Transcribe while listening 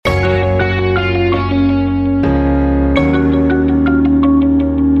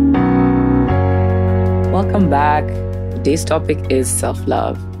back. Today's topic is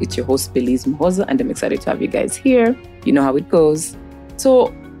self-love. It's your host, Belize Mohoza, and I'm excited to have you guys here. You know how it goes. So,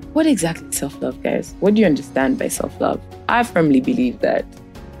 what exactly is self-love, guys? What do you understand by self-love? I firmly believe that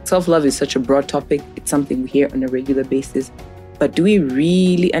self-love is such a broad topic. It's something we hear on a regular basis. But do we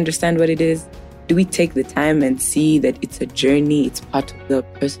really understand what it is? Do we take the time and see that it's a journey? It's part of the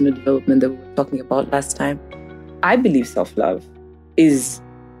personal development that we were talking about last time. I believe self-love is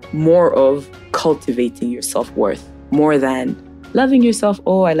more of cultivating your self-worth, more than loving yourself.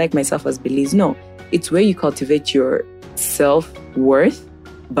 Oh, I like myself as Belize. No, it's where you cultivate your self-worth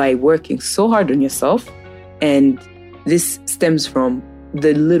by working so hard on yourself. And this stems from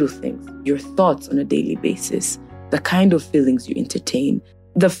the little things, your thoughts on a daily basis, the kind of feelings you entertain,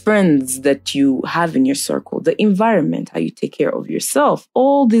 the friends that you have in your circle, the environment, how you take care of yourself,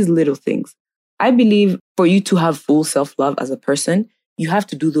 all these little things. I believe for you to have full self-love as a person, you have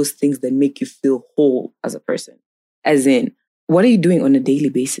to do those things that make you feel whole as a person. As in, what are you doing on a daily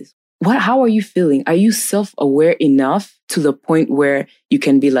basis? How are you feeling? Are you self-aware enough to the point where you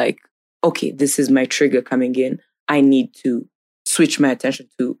can be like, okay, this is my trigger coming in. I need to switch my attention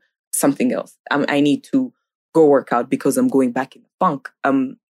to something else. I need to go work out because I'm going back in the funk.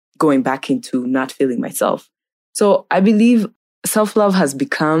 I'm going back into not feeling myself. So I believe self-love has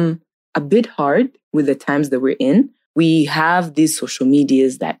become a bit hard with the times that we're in. We have these social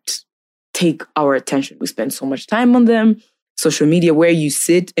medias that take our attention. We spend so much time on them. Social media where you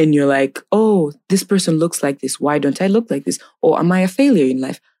sit and you're like, oh, this person looks like this. Why don't I look like this? Or am I a failure in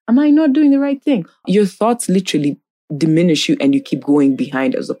life? Am I not doing the right thing? Your thoughts literally diminish you and you keep going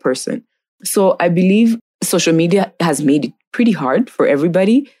behind as a person. So I believe social media has made it pretty hard for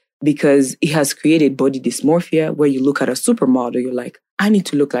everybody because it has created body dysmorphia where you look at a supermodel, you're like, I need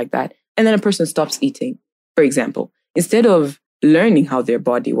to look like that. And then a person stops eating, for example. Instead of learning how their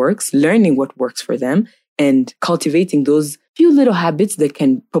body works, learning what works for them, and cultivating those few little habits that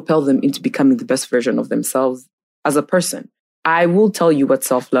can propel them into becoming the best version of themselves as a person. I will tell you what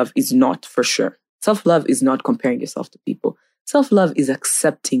self-love is not for sure. Self-love is not comparing yourself to people. Self-love is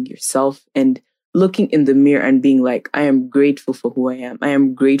accepting yourself and looking in the mirror and being like, I am grateful for who I am. I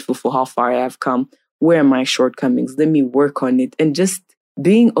am grateful for how far I have come. Where are my shortcomings? Let me work on it. And just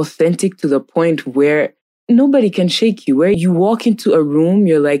being authentic to the point where nobody can shake you, where you walk into a room,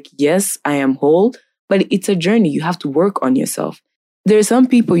 you're like, yes, I am whole, but it's a journey. You have to work on yourself. There are some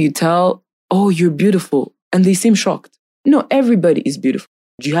people you tell, oh, you're beautiful, and they seem shocked. No, everybody is beautiful.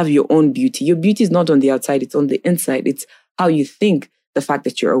 You have your own beauty. Your beauty is not on the outside, it's on the inside. It's how you think, the fact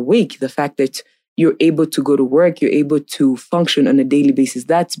that you're awake, the fact that you're able to go to work, you're able to function on a daily basis.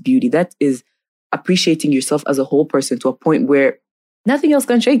 That's beauty. That is appreciating yourself as a whole person to a point where nothing else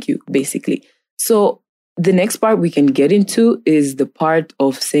can shake you, basically. So the next part we can get into is the part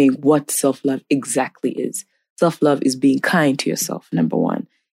of saying what self-love exactly is. Self-love is being kind to yourself, number one.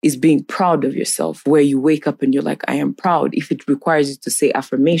 Is being proud of yourself, where you wake up and you're like, I am proud. If it requires you to say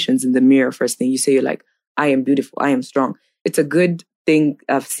affirmations in the mirror, first thing you say, you're like, I am beautiful, I am strong. It's a good thing.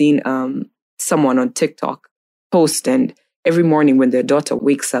 I've seen someone on TikTok post, and every morning when their daughter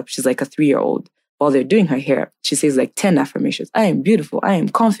wakes up, she's like a 3-year-old, while they're doing her hair, she says like 10 affirmations. I am beautiful, I am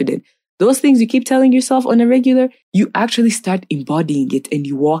confident. Those things you keep telling yourself on a regular, you actually start embodying it and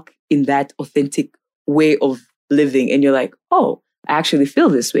you walk in that authentic way of living. And you're like, oh, I actually feel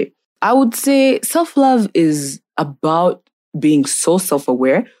this way. I would say self-love is about being so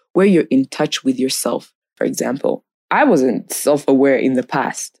self-aware where you're in touch with yourself. For example, I wasn't self-aware in the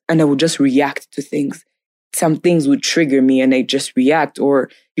past and I would just react to things. Some things would trigger me and I just react, or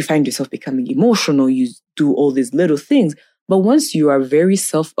you find yourself becoming emotional. You do all these little things. But once you are very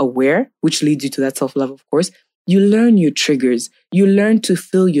self-aware, which leads you to that self-love, of course, you learn your triggers. You learn to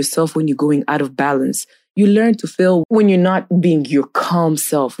feel yourself when you're going out of balance. You learn to feel when you're not being your calm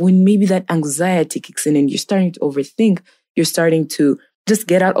self, when maybe that anxiety kicks in and you're starting to overthink, you're starting to just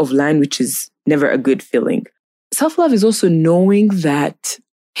get out of line, which is never a good feeling. Self-love is also knowing that,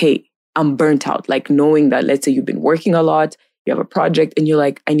 hey, I'm burnt out. Like knowing that, let's say you've been working a lot, you have a project and you're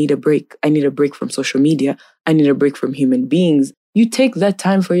like, I need a break. I need a break from social media. I need a break from human beings. You take that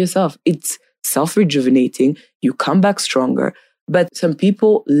time for yourself. It's self-rejuvenating. You come back stronger. But some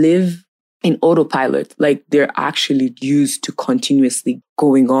people live in autopilot, like they're actually used to continuously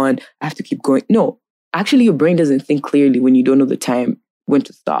going on. I have to keep going. No, actually your brain doesn't think clearly when you don't know the time, when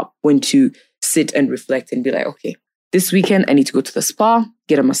to stop, when to sit and reflect and be like, okay, this weekend I need to go to the spa,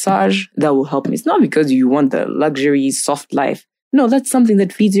 get a massage. That will help me. It's not because you want the luxury, soft life. No, that's something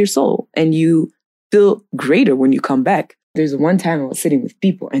that feeds your soul and you feel greater when you come back. There's one time I was sitting with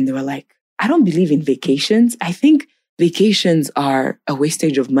people and they were like, I don't believe in vacations. I think vacations are a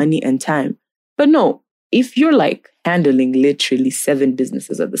wastage of money and time. But no, if you're like handling literally 7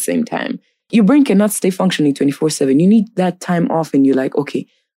 businesses at the same time, your brain cannot stay functioning 24/7. You need that time off and you're like, okay,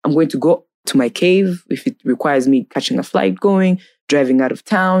 I'm going to go to my cave if it requires me catching a flight going, driving out of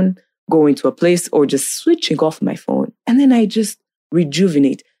town, going to a place, or just switching off my phone. And then I just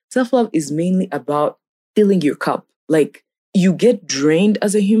rejuvenate. Self-love is mainly about filling your cup. Like, you get drained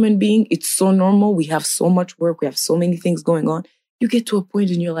as a human being. It's so normal. We have so much work. We have so many things going on. You get to a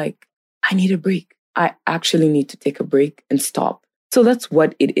point and you're like, I need a break. I actually need to take a break and stop. So that's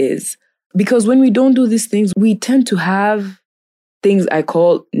what it is. Because when we don't do these things, we tend to have things I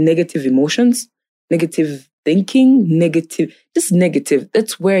call negative emotions, negative thinking, just negative.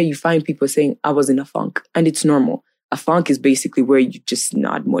 That's where you find people saying, I was in a funk. And it's normal. A funk is basically where you're just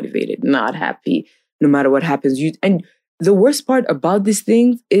not motivated, not happy, no matter what happens. And the worst part about these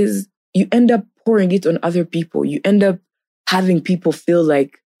things is you end up pouring it on other people. You end up having people feel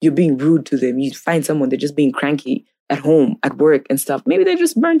like you're being rude to them. You find someone, they're just being cranky at home, at work and stuff. Maybe they're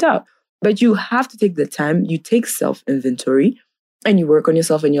just burnt out. But you have to take the time, you take self-inventory and you work on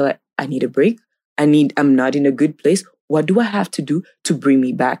yourself and you're like, I need a break. I'm not in a good place. What do I have to do to bring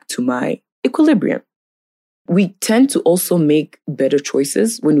me back to my equilibrium? We tend to also make better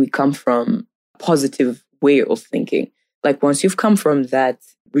choices when we come from a positive way of thinking. Like once you've come from that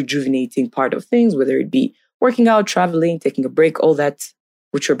rejuvenating part of things, whether it be working out, traveling, taking a break, all that,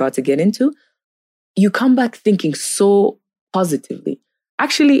 which we're about to get into, you come back thinking so positively.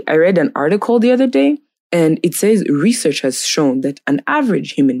 Actually, I read an article the other day, and it says research has shown that an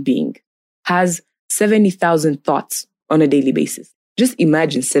average human being has 70,000 thoughts on a daily basis. Just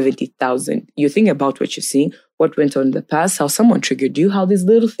imagine 70,000. You're thinking about what you're seeing, what went on in the past, how someone triggered you, how these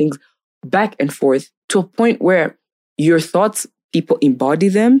little things back and forth to a point where your thoughts, people embody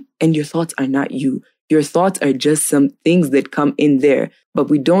them, and your thoughts are not you. Your thoughts are just some things that come in there, but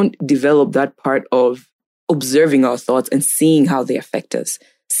we don't develop that part of observing our thoughts and seeing how they affect us.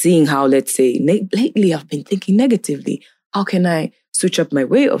 Seeing how, let's say, lately I've been thinking negatively. How can I switch up my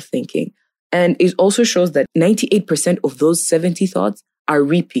way of thinking? And it also shows that 98% of those 70 thoughts are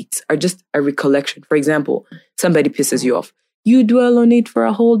repeats, are just a recollection. For example, somebody pisses you off. You dwell on it for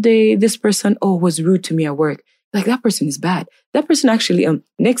a whole day. This person, was rude to me at work. Like, that person is bad. That person actually,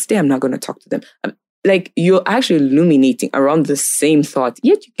 next day I'm not going to talk to them. Like, you're actually illuminating around the same thought,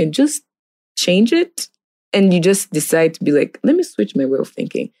 yet you can just change it. And you just decide to be like, let me switch my way of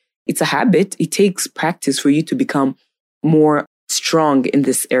thinking. It's a habit. It takes practice for you to become more strong in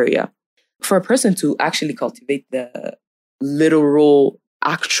this area. For a person to actually cultivate the literal,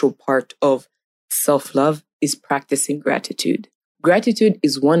 actual part of self-love is practicing gratitude. Gratitude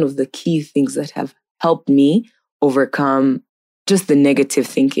is one of the key things that have helped me overcome just the negative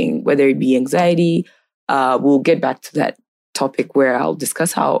thinking, whether it be anxiety. We'll get back to that topic where I'll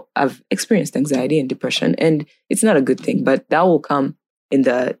discuss how I've experienced anxiety and depression, and it's not a good thing, but that will come in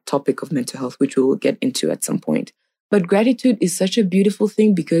the topic of mental health, which we will get into at some point. But gratitude is such a beautiful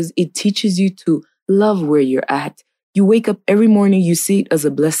thing because it teaches you to love where you're at. You wake up every morning, you see it as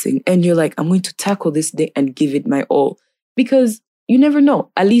a blessing, and you're like, I'm going to tackle this day and give it my all. Because you never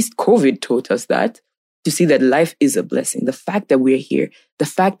know. At least COVID taught us that, to see that life is a blessing. The fact that we're here, the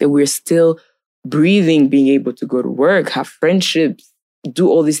fact that we're still breathing, being able to go to work, have friendships, do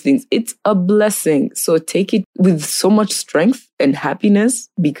all these things, it's a blessing. So take it with so much strength and happiness,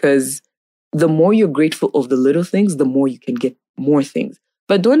 because the more you're grateful of the little things, the more you can get more things.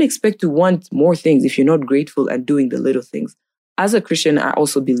 But don't expect to want more things if you're not grateful and doing the little things. As a Christian, I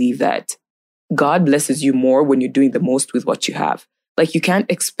also believe that God blesses you more when you're doing the most with what you have. Like, you can't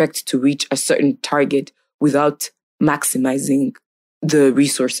expect to reach a certain target without maximizing the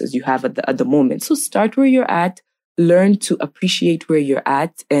resources you have at the moment. So start where you're at, learn to appreciate where you're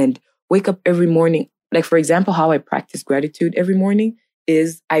at, and wake up every morning. Like, for example, how I practice gratitude every morning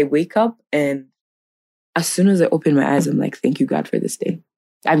is I wake up and as soon as I open my eyes, I'm like, thank you, God, for this day.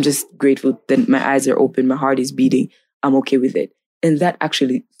 I'm just grateful that my eyes are open, my heart is beating, I'm okay with it. And that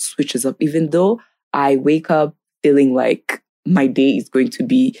actually switches up. Even though I wake up feeling like my day is going to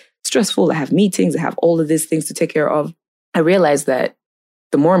be stressful, I have meetings, I have all of these things to take care of, I realize that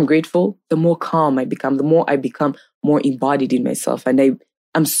the more I'm grateful, the more calm I become, the more I become more embodied in myself. And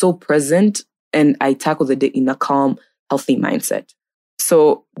I'm so present and I tackle the day in a calm, healthy mindset.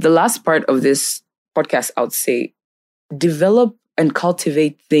 So the last part of this podcast, I would say, develop and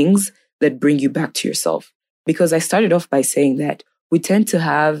cultivate things that bring you back to yourself. Because I started off by saying that we tend to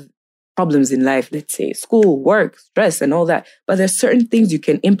have problems in life, let's say school, work, stress, and all that. But there's certain things you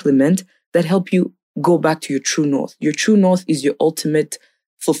can implement that help you go back to your true north. Your true north is your ultimate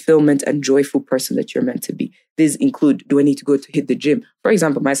fulfillment and joyful person that you're meant to be. These include, do I need to go to hit the gym? For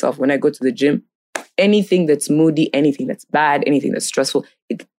example, myself, when I go to the gym, anything that's moody, anything that's bad, anything that's stressful,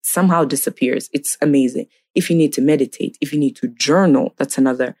 it somehow disappears. It's amazing. If you need to meditate, if you need to journal, that's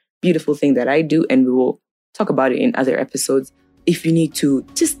another beautiful thing that I do, and we will talk about it in other episodes. If you need to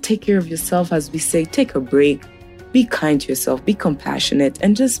just take care of yourself, as we say, take a break, be kind to yourself, be compassionate,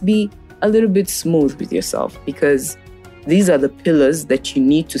 and just be a little bit smooth with yourself, because these are the pillars that you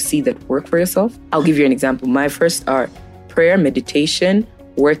need to see that work for yourself. I'll give you an example. My first are prayer, meditation,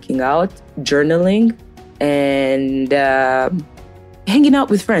 working out, journaling, and hanging out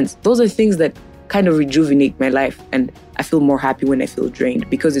with friends. Those are things that kind of rejuvenate my life, and I feel more happy when I feel drained,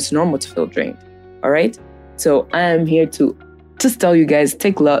 because it's normal to feel drained. All right? So I am here to just tell you guys,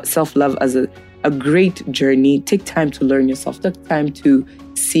 take self-love as a great journey. Take time to learn yourself. Take time to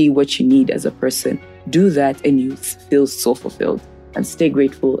see what you need as a person. Do that and you feel so fulfilled. And stay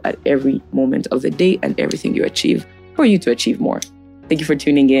grateful at every moment of the day and everything you achieve for you to achieve more. Thank you for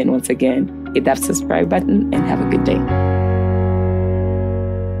tuning in once again. Hit that subscribe button and have a good day.